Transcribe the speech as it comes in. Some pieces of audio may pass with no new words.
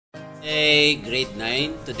Hey, grade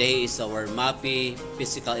 9. Today is our MAPEH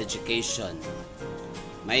Physical Education.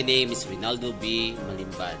 My name is Rinaldo B.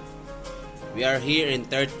 Malimban. We are here in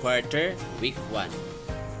third quarter, week 1.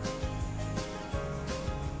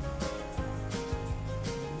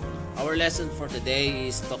 Our lesson for today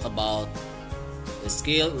is talk about the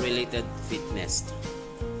skill-related fitness.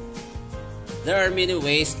 There are many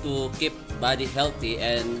ways to keep body healthy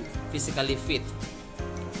and physically fit.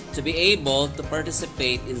 To be able to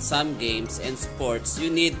participate in some games and sports,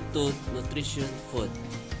 you need to nutritious food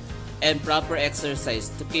and proper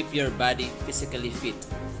exercise to keep your body physically fit.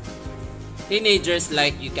 Teenagers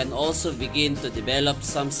like you can also begin to develop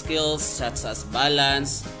some skills such as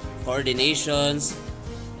balance, coordinations,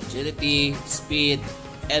 agility, speed,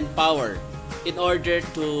 and power in order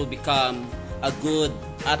to become a good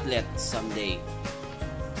athlete someday.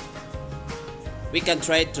 We can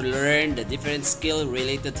try to learn the different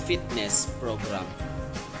skill-related fitness program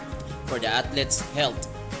for the athlete's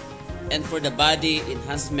health and for the body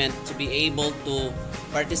enhancement to be able to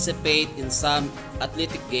participate in some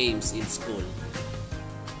athletic games in school.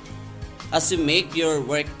 As you make your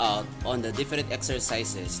workout on the different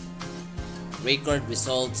exercises, record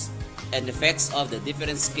results and effects of the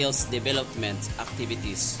different skills development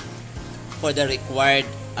activities for the required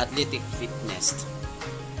athletic fitness.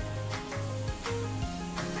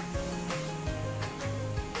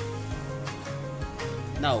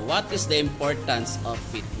 Now, what is the importance of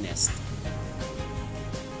fitness?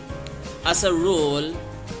 As a rule,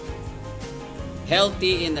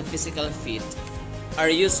 healthy and physical fit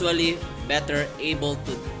are usually better able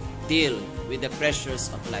to deal with the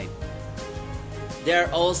pressures of life. They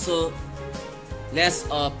are also less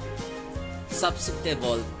of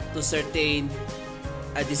susceptible to certain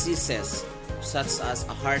diseases such as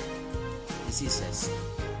heart diseases.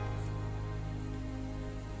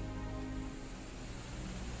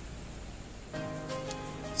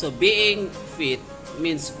 So being fit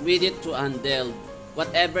means ready to handle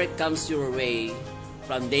whatever comes your way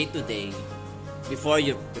from day to day. Before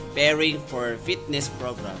you're preparing for a fitness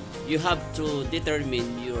program, you have to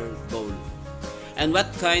determine your goal and what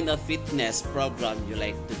kind of fitness program you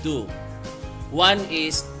like to do. One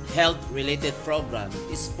is health-related program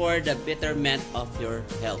is for the betterment of your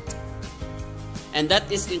health. And that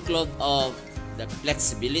is include of the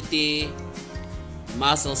flexibility,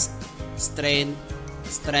 muscle strength,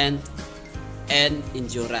 and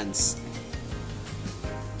endurance,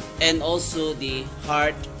 and also the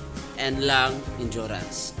heart and lung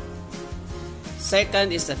endurance.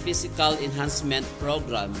 Second is a physical enhancement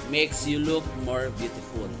program, makes you look more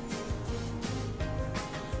beautiful.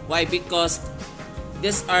 Why? Because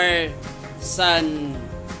these are some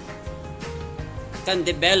can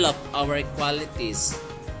develop our qualities,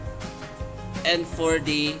 and for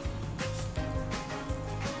the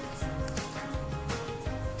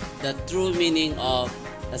true meaning of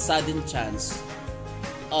a sudden chance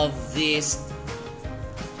of this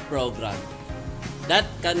program that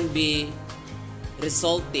can be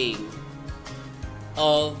resulting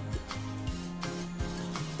of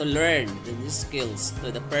to learn the new skills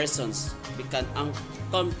to the persons become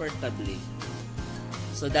uncomfortably.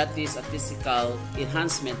 So that is a physical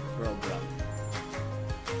enhancement program.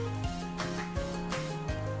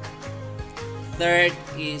 Third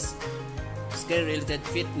is skill-related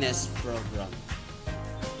fitness program.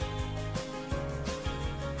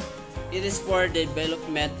 It is for the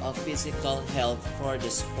development of physical health for the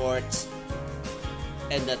sports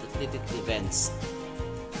and the athletic events.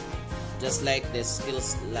 Just like the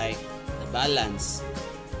skills like the balance,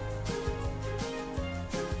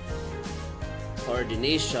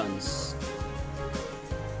 coordinations,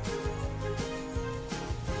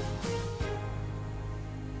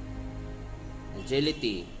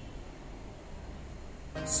 agility,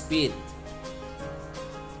 speed,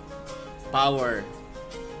 power,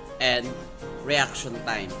 and reaction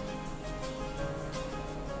time.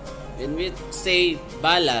 When we say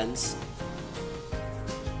balance,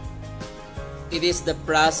 it is the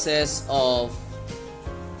process of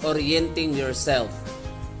orienting yourself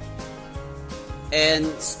and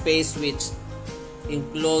space, which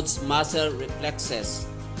includes muscle reflexes,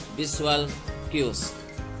 visual cues.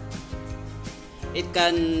 It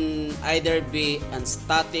can either be a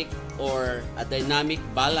static or a dynamic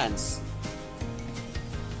balance,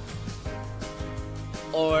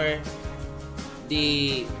 or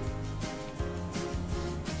it's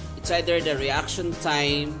either the reaction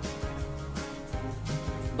time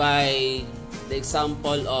by the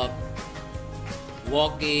example of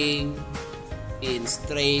walking in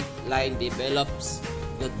straight line develops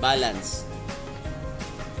good balance.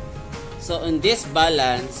 So in this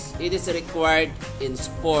balance, it is required in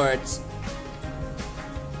sports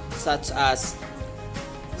such as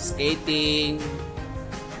skating,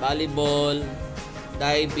 volleyball,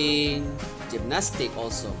 diving, gymnastic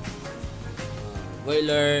also,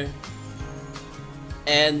 boiler,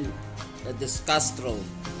 and the discus throw.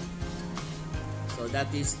 So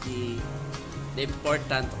that is the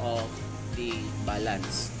importance of the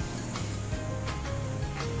balance.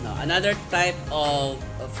 Now, another type of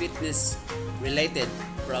fitness related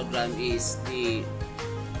program is the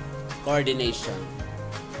coordination.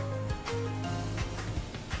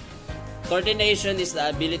 Coordination is the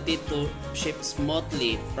ability to shift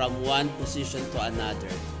smoothly from one position to another,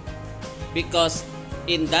 because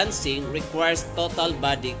in dancing requires total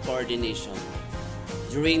body coordination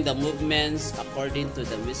during the movements according to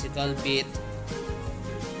the musical beat.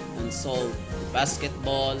 And so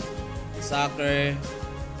basketball, soccer,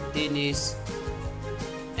 tennis,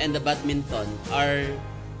 and the badminton are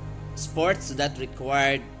sports that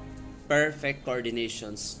required perfect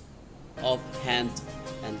coordinations of hand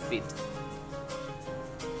and feet.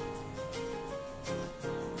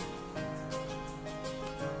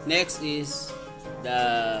 Next is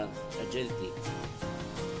the agility.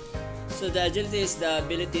 So the agility is the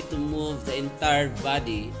ability to move the entire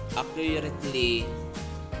body accurately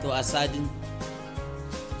to a sudden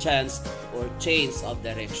chance or change of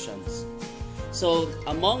directions. So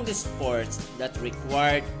among the sports that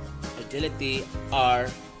required agility are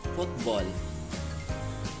football,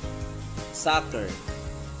 soccer,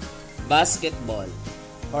 basketball,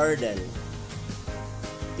 hurdle,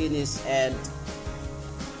 tennis, and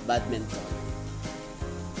badminton.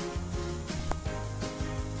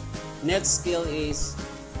 Next skill is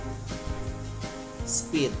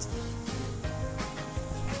speed.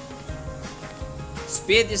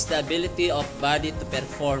 Speed is the ability of body to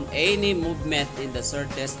perform any movement in the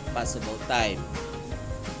shortest possible time.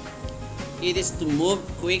 It is to move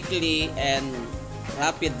quickly and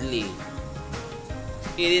rapidly.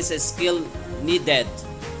 It is a skill needed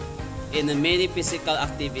in many physical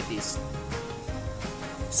activities.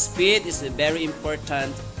 Speed is very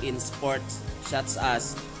important in sports such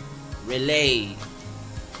as relay,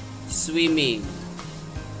 swimming,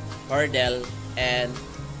 hurdle, and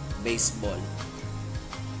baseball.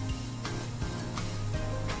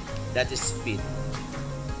 That is speed.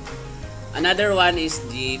 Another one is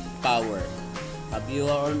the power. Have you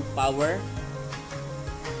learned power?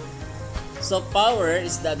 So power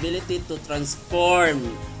is the ability to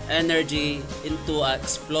transform energy into an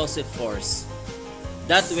explosive force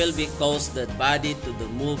that will be cause the body to the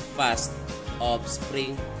move fast of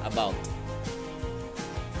spring about.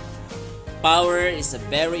 Power is a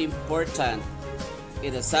very important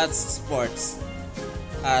in the such sports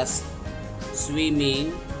as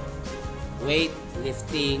swimming,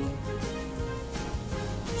 weightlifting,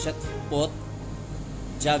 shot put,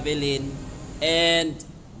 javelin, and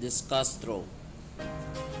discus throw.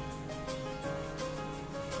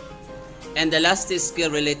 And the last skill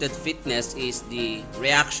related fitness is the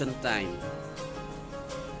reaction time.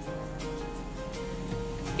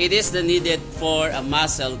 It is the needed for a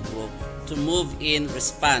muscle group to move in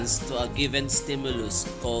response to a given stimulus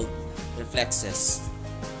called reflexes.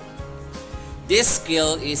 This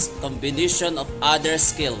skill is combination of other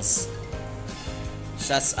skills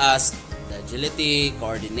such as the agility,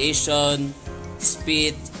 coordination,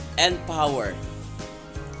 speed, and power.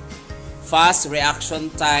 Fast reaction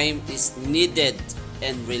time is needed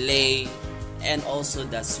in relay and also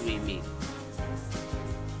the swimming.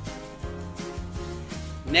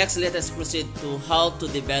 Next, let us proceed to how to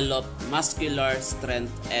develop muscular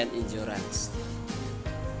strength and endurance.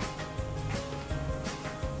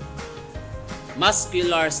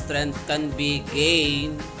 Muscular strength can be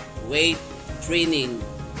gained weight training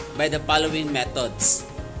by the following methods: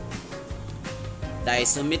 the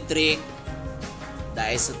isometric, the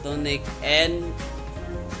isotonic, and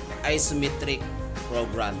isometric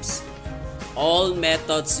programs. All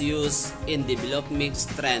methods used in developing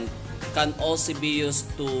strength can also be used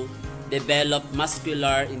to develop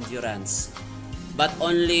muscular endurance, but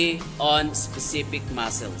only on specific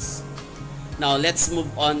muscles. Now let's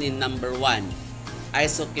move on in number 1,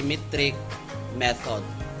 isometric method.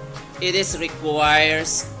 It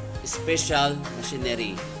requires special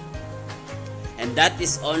machinery, and that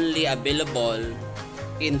is only available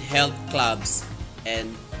in health clubs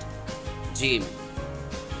and gym.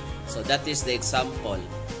 So that is the example.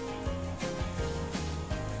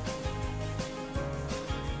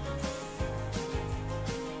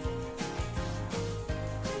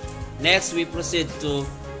 Next, we proceed to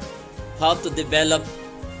how to develop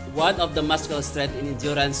one of the muscular strength and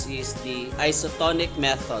endurance is the isotonic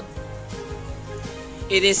method.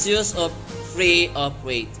 It is use of free of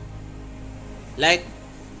weight, like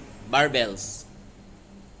barbells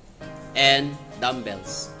and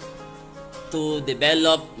dumbbells, to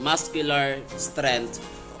develop muscular strength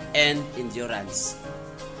and endurance.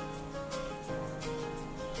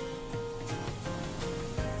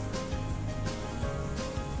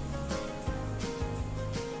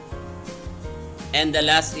 And the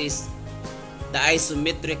last is the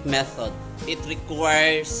isometric method. It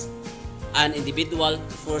requires an individual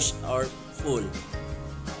push or pull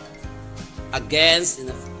against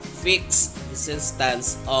a fixed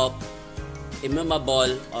distance of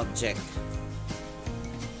immovable object.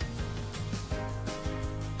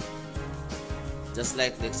 Just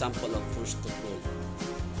like the example of push to pull.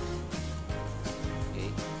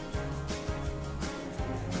 Okay.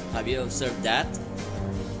 Have you observed that,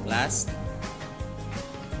 class?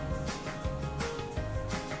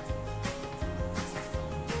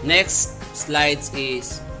 Next slide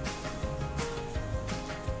is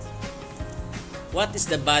what is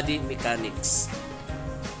the body mechanics?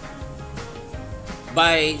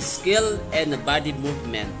 By skill and body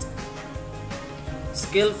movement.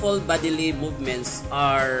 Skillful bodily movements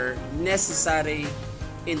are necessary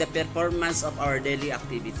in the performance of our daily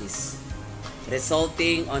activities,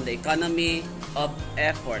 resulting on the economy of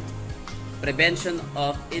effort, prevention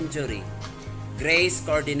of injury, grace,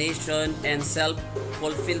 coordination, and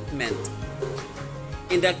self-fulfillment.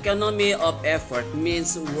 In the economy of effort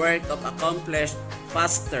means work of accomplished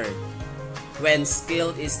faster when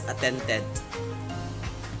skill is attended.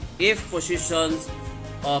 If positions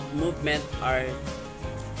of movement are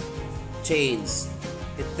changed,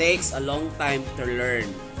 it takes a long time to learn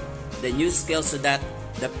the new skill so that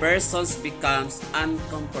the person becomes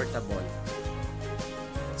uncomfortable.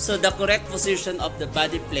 So the correct position of the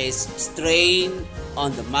body places strain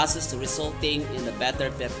on the muscles, resulting in a better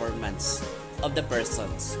performance of the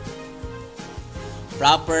persons.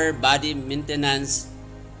 Proper body maintenance,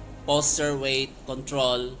 posture, weight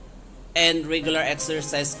control, and regular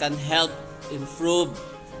exercise can help improve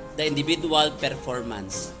the individual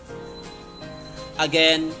performance.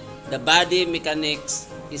 Again, the body mechanics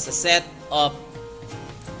is a set of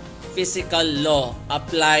physical law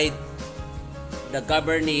applied the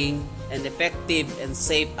governing and effective and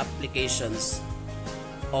safe applications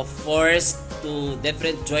of force to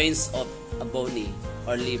different joints of a body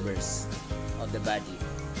or levers of the body.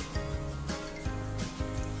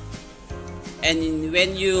 And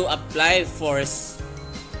when you apply force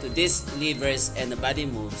to these levers and the body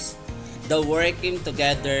moves, the working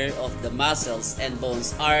together of the muscles and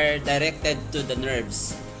bones are directed to the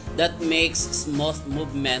nerves that makes smooth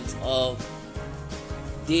movement of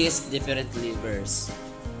these different levers.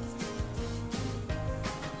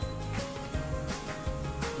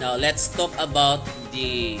 Now let's talk about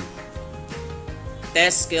the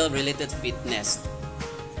test skill related fitness.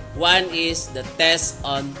 One is the test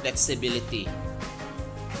on flexibility.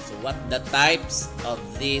 So what the types of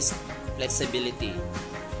this flexibility?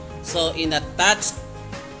 So in attached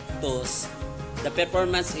toes, the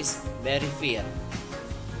performance is very fair.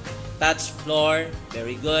 Touch floor,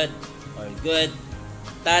 very good or good.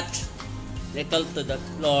 Touch nickel to the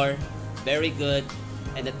floor, very good.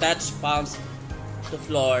 And the touch palms to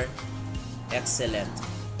floor, excellent.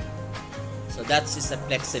 So that's just a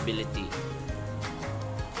flexibility.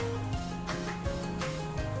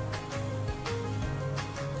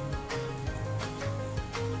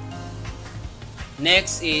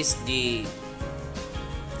 Next is the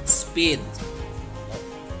speed.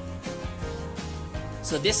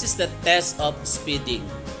 So this is the test of speeding.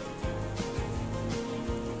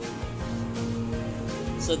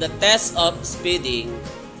 So the test of speeding,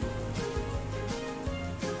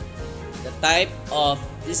 the type of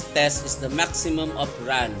this test is the maximum of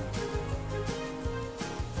run.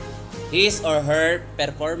 His or her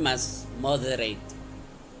performance moderate.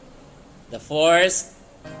 The force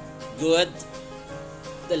good.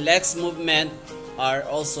 The legs movement are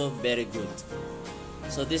also very good.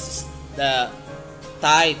 So this is the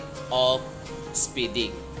type of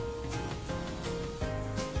speeding.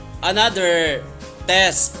 Another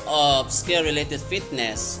test of skill related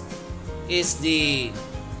fitness is the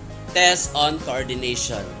test on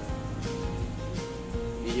coordination.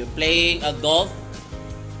 When you're playing a golf,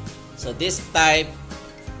 so this type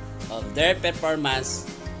of their performance,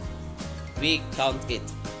 we count it.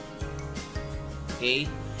 Okay?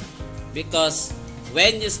 Because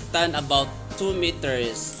when you stand about 2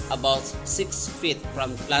 meters, about 6 feet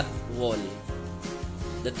from flat wall,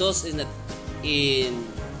 the toes in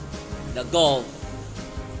the golf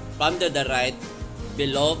from the right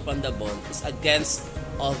below from the ball is against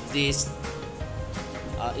of this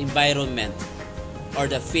environment or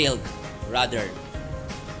the field rather.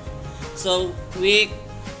 So we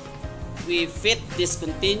fit this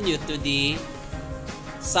continue to the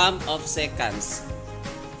sum of seconds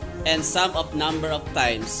and sum of number of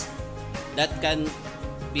times that can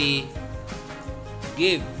be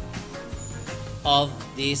give of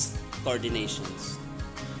these coordinations.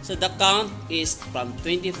 So the count is from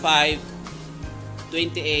 25,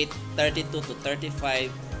 28, 32 to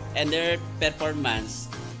 35, and their performance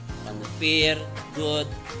on the fair, good,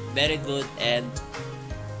 very good, and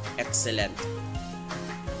excellent.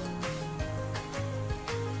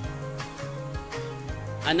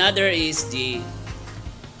 Another is the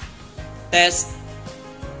test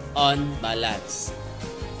on balance.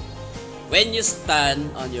 When you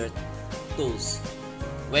stand on your toes,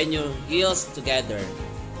 when your heels together,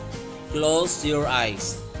 close your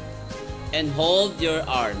eyes and hold your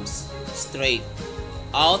arms straight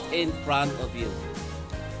out in front of you.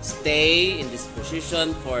 Stay in this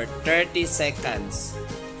position for 30 seconds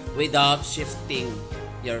without shifting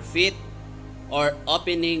your feet or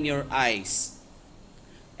opening your eyes,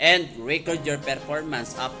 and record your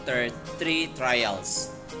performance after 3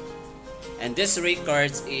 trials. And this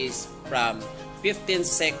records is from 15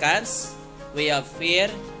 seconds, we have fear,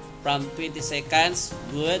 from 20 seconds,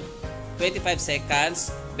 good, 25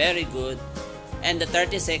 seconds, very good, and the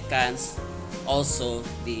 30 seconds, also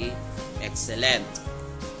the excellent.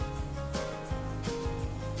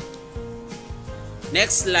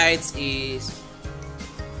 Next slide is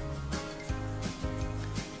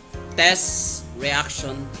test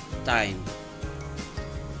reaction time.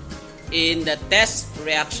 In the test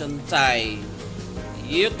reaction time,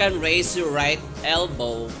 you can raise your right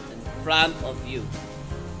elbow in front of you.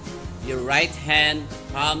 Your right hand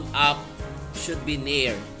palm up should be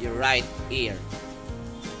near your right ear.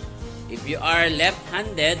 If you are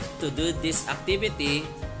left-handed, to do this activity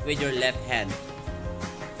with your left hand,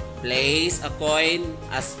 place a coin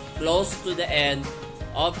as close to the end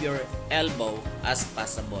of your elbow as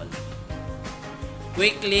possible.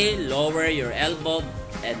 Quickly lower your elbow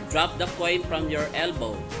and drop the coin from your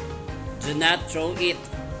elbow. Do not throw it,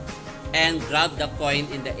 and grab the coin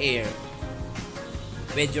in the air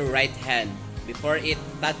with your right hand before it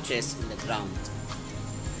touches in the ground.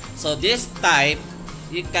 So this type,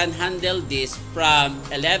 you can handle this from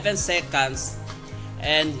 11 seconds,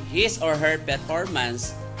 and his or her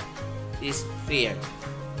performance is fair.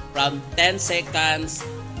 From 10 seconds,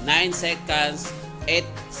 9 seconds, 8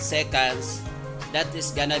 seconds, that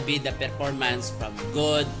is gonna be the performance from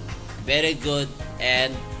good, very good,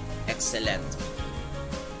 and excellent.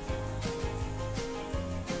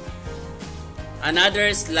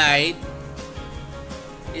 Another slide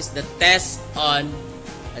is the test on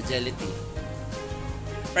agility.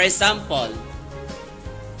 For example,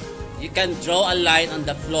 you can draw a line on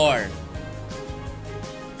the floor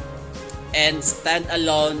and stand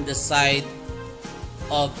along the side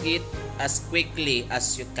of it as quickly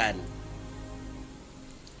as you can.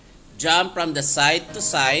 Jump from the side to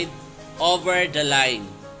side over the line,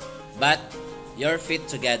 but your feet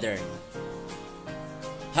together.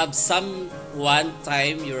 Have someone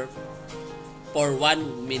time for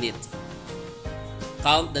 1 minute.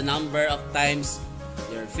 Count the number of times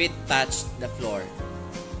your feet touch the floor,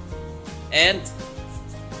 and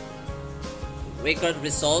record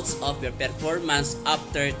results of your performance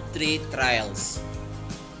after 3 trials.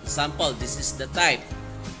 Example, this is the type.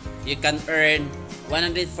 You can earn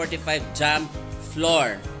 145 jump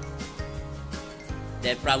floor.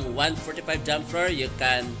 Then from 145 jump floor, you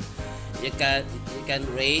can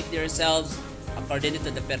rate yourselves according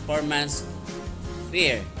to the performance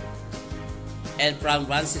fair. And from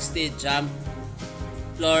 160 jump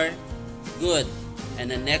floor, good. And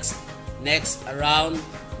the next around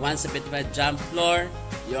 175 jump floor,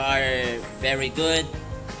 you are very good.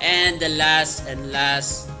 And the last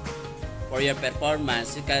for your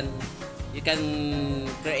performance, you can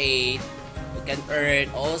earn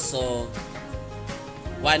also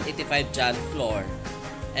 185 jump floor,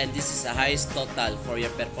 and this is the highest total for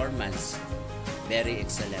your performance. Very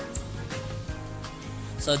excellent.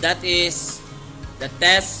 So that is the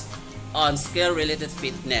test on skill related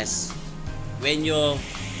fitness when you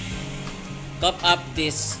top up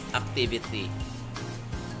this activity.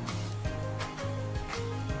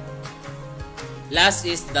 Last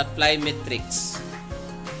is the plyometrics.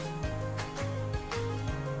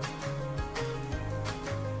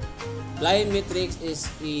 Plyometrics is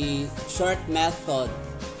a short method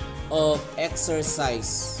of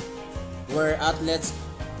exercise where athletes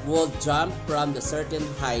will jump from the certain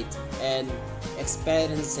height and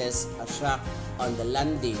experiences a shock on the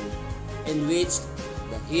landing, in which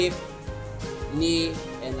the hip, knee,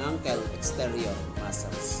 and ankle exterior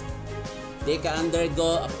muscles they can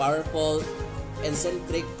undergo a powerful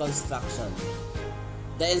eccentric construction.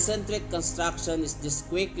 The eccentric construction is just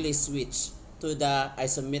quickly switched to the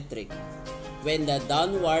isometric when the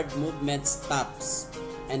downward movement stops,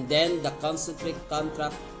 and then the concentric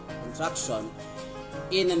contraction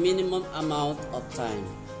in a minimum amount of time.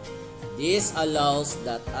 This allows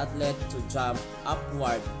that athlete to jump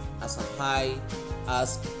upward as high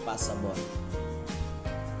as possible.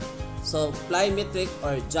 So plyometric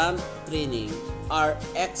or jump training are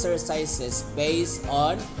exercises based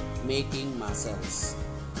on making muscles.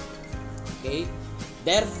 Okay?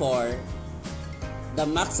 Therefore, the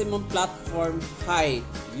maximum platform height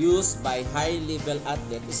used by high-level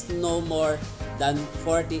athlete is no more than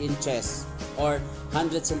 40 inches or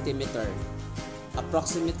 100 centimeter,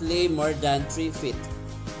 approximately more than 3 feet,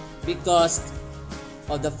 because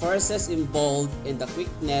of the forces involved in the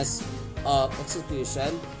quickness of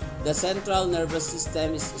execution. The central nervous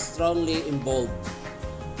system is strongly involved.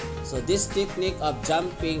 So this technique of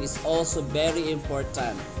jumping is also very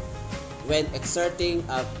important when exerting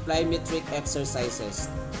plyometric exercises.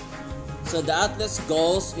 So the athlete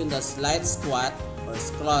goes in the slight squat or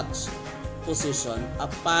slouch position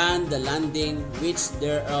upon the landing, which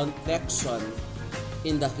there on flexion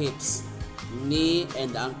in the hips, knee,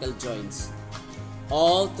 and ankle joints.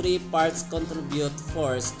 All three parts contribute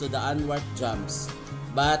force to the onward jumps,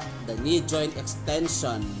 but the knee joint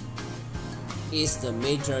extension is the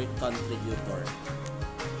major contributor.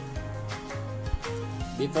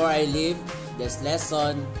 Before I leave this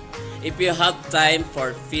lesson, if you have time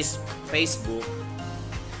for Facebook,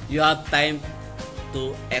 you have time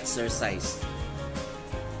to exercise.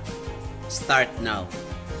 Start now.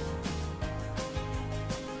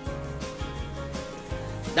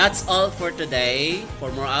 That's all for today.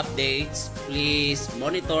 For more updates, please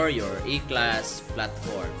monitor your e-class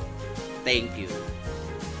platform. Thank you.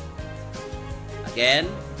 Again,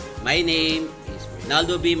 my name is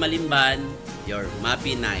Ronaldo B. Malimban, your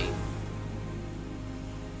MAPEH 9.